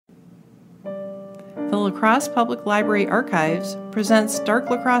the La Crosse Public Library Archives presents Dark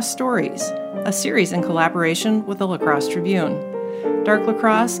La Crosse Stories, a series in collaboration with the La Crosse Tribune. Dark La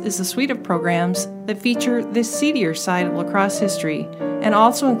Crosse is a suite of programs that feature the seedier side of La Crosse history and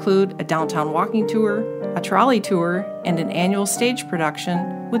also include a downtown walking tour, a trolley tour, and an annual stage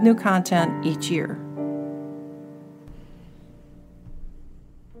production with new content each year.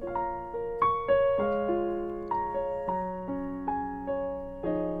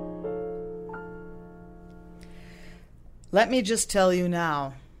 Let me just tell you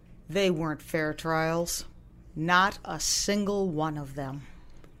now, they weren't fair trials. Not a single one of them.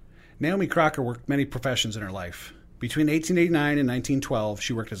 Naomi Crocker worked many professions in her life. Between 1889 and 1912,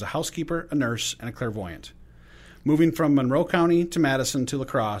 she worked as a housekeeper, a nurse, and a clairvoyant. Moving from Monroe County to Madison to La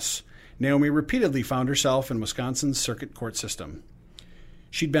Crosse, Naomi repeatedly found herself in Wisconsin's circuit court system.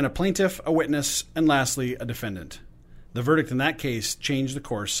 She'd been a plaintiff, a witness, and lastly, a defendant. The verdict in that case changed the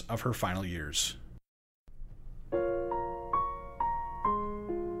course of her final years.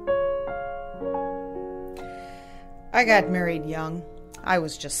 I got married young. I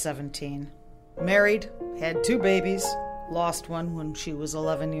was just 17. Married, had 2 babies, lost one when she was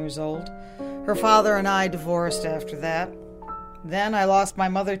 11 years old. Her father and I divorced after that. Then I lost my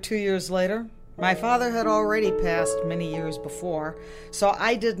mother 2 years later. My father had already passed many years before, so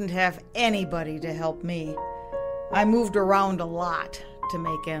I didn't have anybody to help me. I moved around a lot to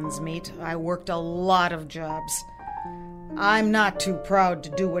make ends meet. I worked a lot of jobs. I'm not too proud to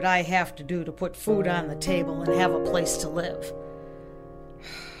do what I have to do to put food on the table and have a place to live.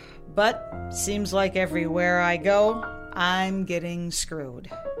 But seems like everywhere I go, I'm getting screwed.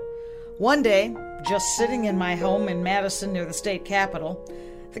 One day, just sitting in my home in Madison near the state capitol,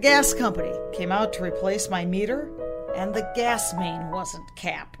 the gas company came out to replace my meter, and the gas main wasn't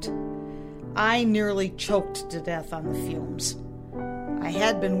capped. I nearly choked to death on the fumes. I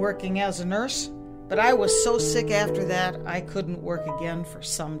had been working as a nurse, but I was so sick after that, I couldn't work again for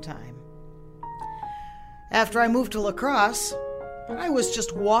some time. After I moved to La Crosse, I was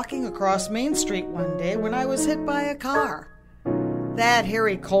just walking across Main Street one day when I was hit by a car. That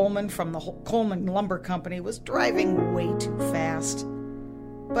Harry Coleman from the Coleman Lumber Company was driving way too fast.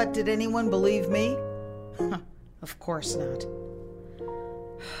 But did anyone believe me? Of course not.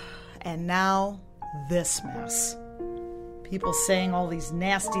 And now, this mess. People saying all these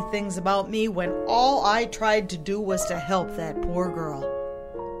nasty things about me when all I tried to do was to help that poor girl.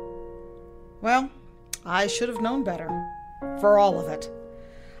 Well, I should have known better. For all of it.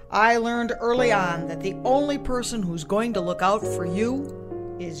 I learned early on that the only person who's going to look out for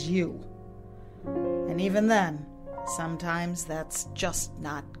you is you. And even then, sometimes that's just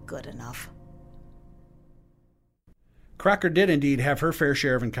not good enough. Crocker did indeed have her fair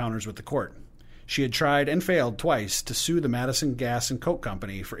share of encounters with the court. She had tried and failed twice to sue the Madison Gas and Coke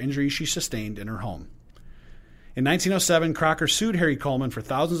Company for injuries she sustained in her home. In 1907, Crocker sued Harry Coleman for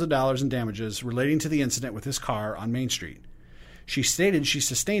thousands of dollars in damages relating to the incident with his car on Main Street. She stated she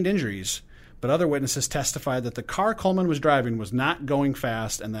sustained injuries, but other witnesses testified that the car Coleman was driving was not going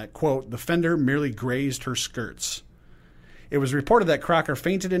fast and that, quote, the fender merely grazed her skirts. It was reported that Crocker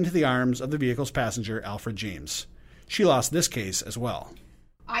fainted into the arms of the vehicle's passenger, Alfred James. She lost this case as well.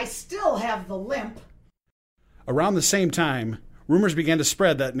 I still have the limp. Around the same time, rumors began to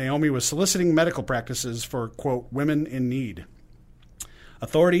spread that Naomi was soliciting medical practices for, quote, women in need.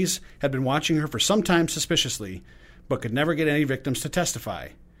 Authorities had been watching her for some time suspiciously, but could never get any victims to testify,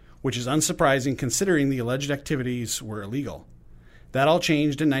 which is unsurprising considering the alleged activities were illegal. That all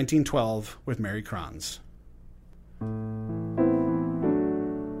changed in 1912 with Mary Kranz.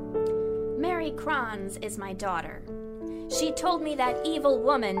 Mary Kranz is my daughter. She told me that evil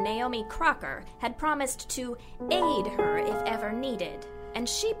woman, Naomi Crocker, had promised to aid her if ever needed, and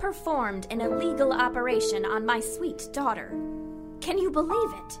she performed an illegal operation on my sweet daughter. Can you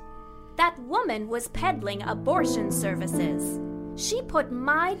believe it? That woman was peddling abortion services. She put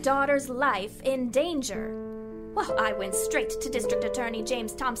my daughter's life in danger. Well, I went straight to District Attorney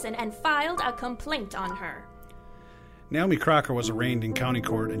James Thompson and filed a complaint on her. Naomi Crocker was arraigned in county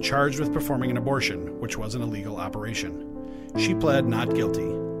court and charged with performing an abortion, which was an illegal operation. She pled not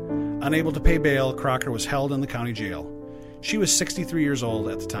guilty. Unable to pay bail, Crocker was held in the county jail. She was 63 years old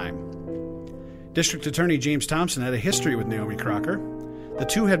at the time. District Attorney James Thompson had a history with Naomi Crocker. The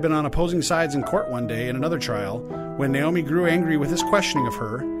two had been on opposing sides in court one day in another trial when Naomi grew angry with his questioning of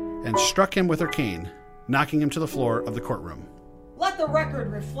her and struck him with her cane, knocking him to the floor of the courtroom. Let the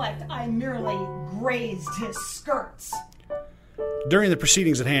record reflect I merely grazed his skirts. During the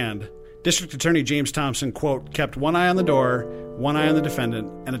proceedings at hand, District Attorney James Thompson, quote, kept one eye on the door, one eye on the defendant,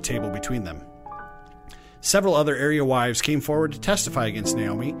 and a table between them. Several other area wives came forward to testify against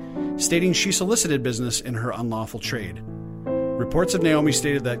Naomi, stating she solicited business in her unlawful trade. Reports of Naomi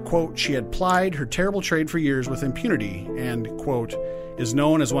stated that, quote, she had plied her terrible trade for years with impunity and, quote, is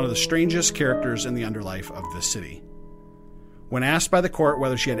known as one of the strangest characters in the underlife of this city. When asked by the court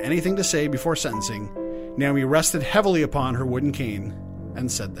whether she had anything to say before sentencing, Naomi rested heavily upon her wooden cane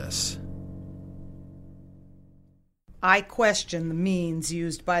and said this. I question the means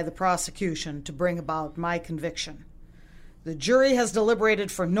used by the prosecution to bring about my conviction. The jury has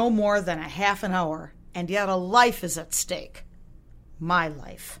deliberated for no more than a half an hour, and yet a life is at stake. My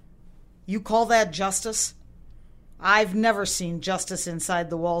life. You call that justice? I've never seen justice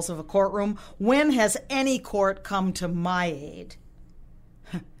inside the walls of a courtroom. When has any court come to my aid?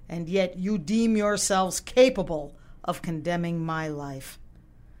 And yet you deem yourselves capable of condemning my life.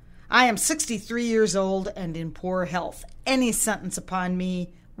 I am 63 years old and in poor health. Any sentence upon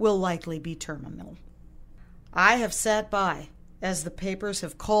me will likely be terminal. I have sat by as the papers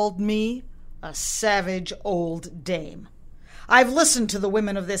have called me a savage old dame. I've listened to the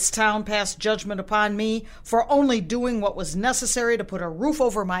women of this town pass judgment upon me for only doing what was necessary to put a roof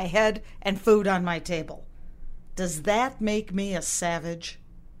over my head and food on my table. Does that make me a savage?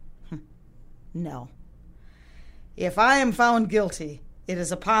 No. If I am found guilty, it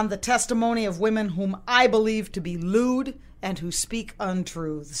is upon the testimony of women whom I believe to be lewd and who speak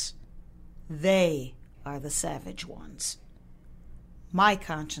untruths. They are the savage ones. My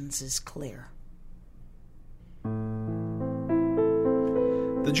conscience is clear.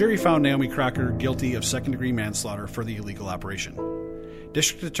 The jury found Naomi Crocker guilty of second-degree manslaughter for the illegal operation.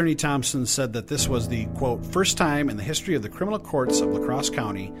 District Attorney Thompson said that this was the, quote, first time in the history of the criminal courts of La Crosse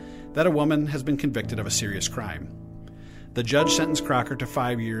County that a woman has been convicted of a serious crime. The judge sentenced Crocker to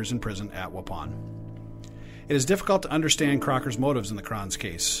 5 years in prison at Waupun. It is difficult to understand Crocker's motives in the Kranz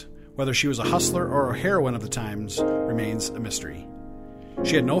case. Whether she was a hustler or a heroine of the times remains a mystery.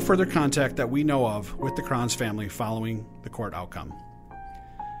 She had no further contact that we know of with the Kranz family following the court outcome.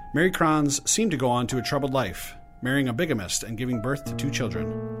 Mary Kranz seemed to go on to a troubled life, marrying a bigamist and giving birth to 2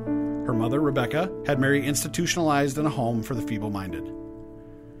 children. Her mother, Rebecca, had Mary institutionalized in a home for the feeble-minded.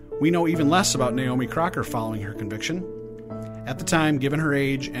 We know even less about Naomi Crocker following her conviction. At the time, given her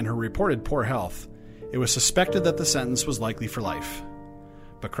age and her reported poor health, it was suspected that the sentence was likely for life.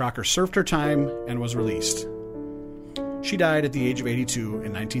 But Crocker served her time and was released. She died at the age of 82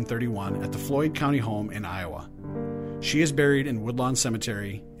 in 1931 at the Floyd County home in Iowa. She is buried in Woodlawn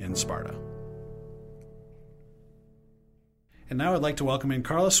Cemetery in Sparta. And now I'd like to welcome in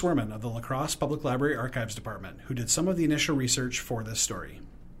Carla Swerman of the La Crosse Public Library Archives Department, who did some of the initial research for this story.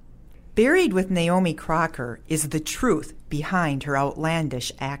 Buried with Naomi Crocker is the truth behind her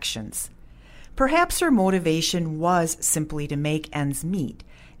outlandish actions. Perhaps her motivation was simply to make ends meet,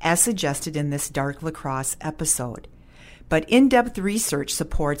 as suggested in this Dark La Crosse episode. But in-depth research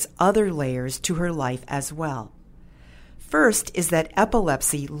supports other layers to her life as well. First is that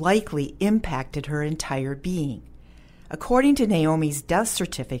epilepsy likely impacted her entire being. According to Naomi's death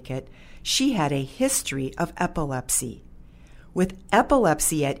certificate, she had a history of epilepsy. With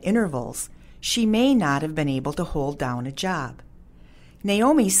epilepsy at intervals, she may not have been able to hold down a job.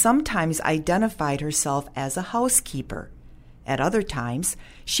 Naomi sometimes identified herself as a housekeeper. At other times,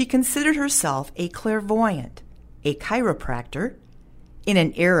 she considered herself a clairvoyant, a chiropractor, in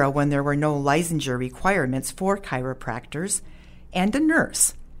an era when there were no licensure requirements for chiropractors, and a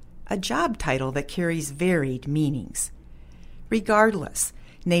nurse, a job title that carries varied meanings. Regardless,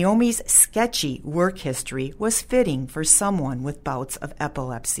 Naomi's sketchy work history was fitting for someone with bouts of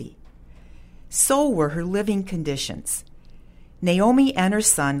epilepsy. So were her living conditions. Naomi and her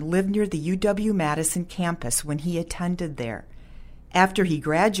son lived near the UW-Madison campus when he attended there. After he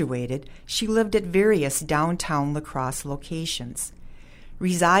graduated, she lived at various downtown La Crosse locations.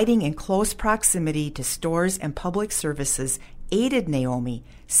 Residing in close proximity to stores and public services aided Naomi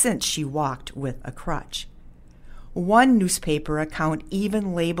since she walked with a crutch. One newspaper account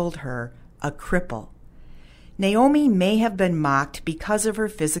even labeled her a cripple. Naomi may have been mocked because of her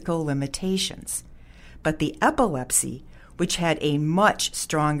physical limitations, but the epilepsy, which had a much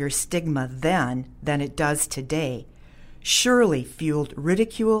stronger stigma then than it does today, surely fueled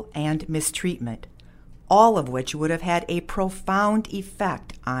ridicule and mistreatment, all of which would have had a profound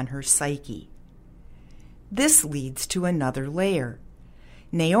effect on her psyche. This leads to another layer.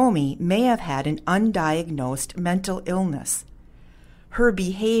 Naomi may have had an undiagnosed mental illness. Her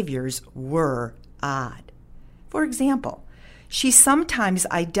behaviors were odd. For example, she sometimes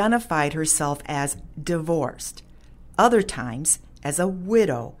identified herself as divorced, other times as a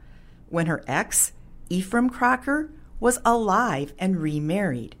widow, when her ex, Ephraim Crocker, was alive and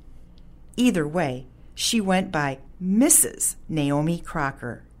remarried. Either way, she went by Mrs. Naomi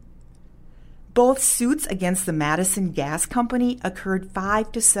Crocker. Both suits against the Madison Gas Company occurred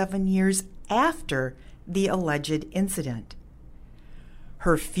 5 to 7 years after the alleged incident.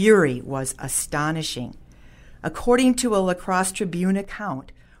 Her fury was astonishing. According to a La Crosse Tribune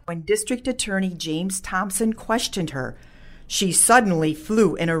account, when District Attorney James Thompson questioned her, she suddenly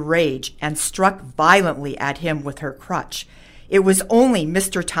flew in a rage and struck violently at him with her crutch. It was only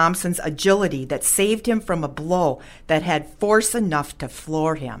Mr. Thompson's agility that saved him from a blow that had force enough to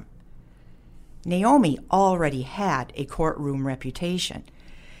floor him. Naomi already had a courtroom reputation.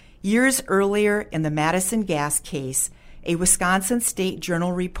 Years earlier in the Madison Gas case, a Wisconsin State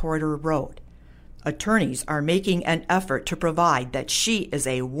Journal reporter wrote, "Attorneys are making an effort to provide that she is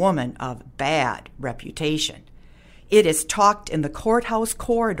a woman of bad reputation. It is talked in the courthouse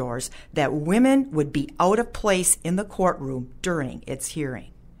corridors that women would be out of place in the courtroom during its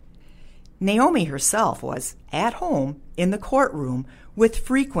hearing." Naomi herself was at home in the courtroom with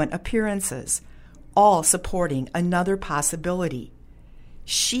frequent appearances, all supporting another possibility.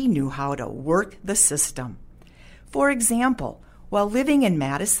 She knew how to work the system. For example, while living in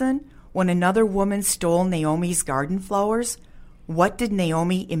Madison, when another woman stole Naomi's garden flowers, what did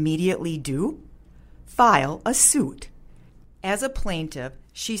Naomi immediately do? File a suit. As a plaintiff,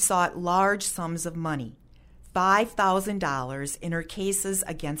 she sought large sums of money, $5,000 in her cases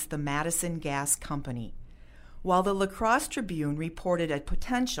against the Madison Gas Company. While the La Crosse Tribune reported a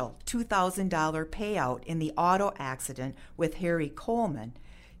potential $2,000 payout in the auto accident with Harry Coleman,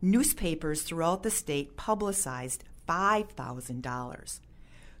 newspapers throughout the state publicized $5,000.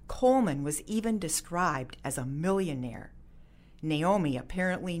 Coleman was even described as a millionaire. Naomi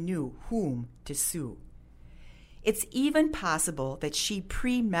apparently knew whom to sue. It's even possible that she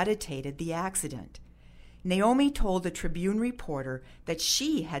premeditated the accident. Naomi told the Tribune reporter that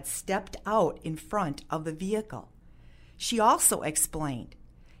she had stepped out in front of the vehicle. She also explained,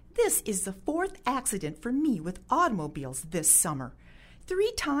 "This is the 4th accident for me with automobiles this summer.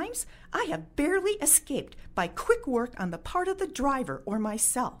 3 times I have barely escaped by quick work on the part of the driver or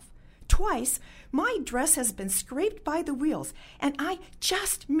myself. Twice my dress has been scraped by the wheels and I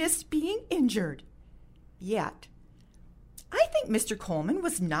just missed being injured." Yet, I think Mr. Coleman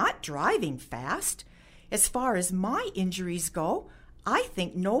was not driving fast. As far as my injuries go, I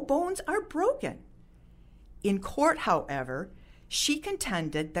think no bones are broken. In court, however, she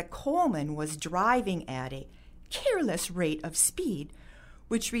contended that Coleman was driving at a careless rate of speed,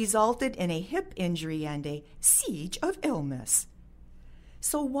 which resulted in a hip injury and a siege of illness.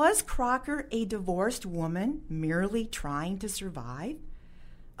 So was Crocker a divorced woman merely trying to survive?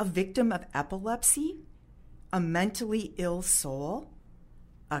 A victim of epilepsy? A mentally ill soul?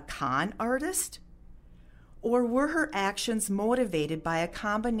 A con artist? Or were her actions motivated by a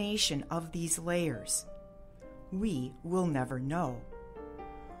combination of these layers? We will never know.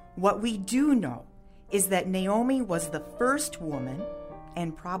 What we do know is that Naomi was the first woman,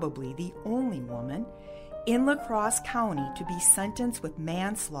 and probably the only woman, in La Crosse County to be sentenced with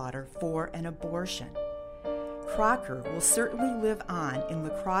manslaughter for an abortion. Crocker will certainly live on in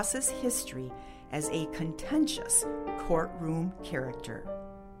La Crosse's history as a contentious courtroom character.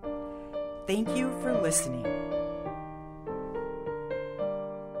 Thank you for listening.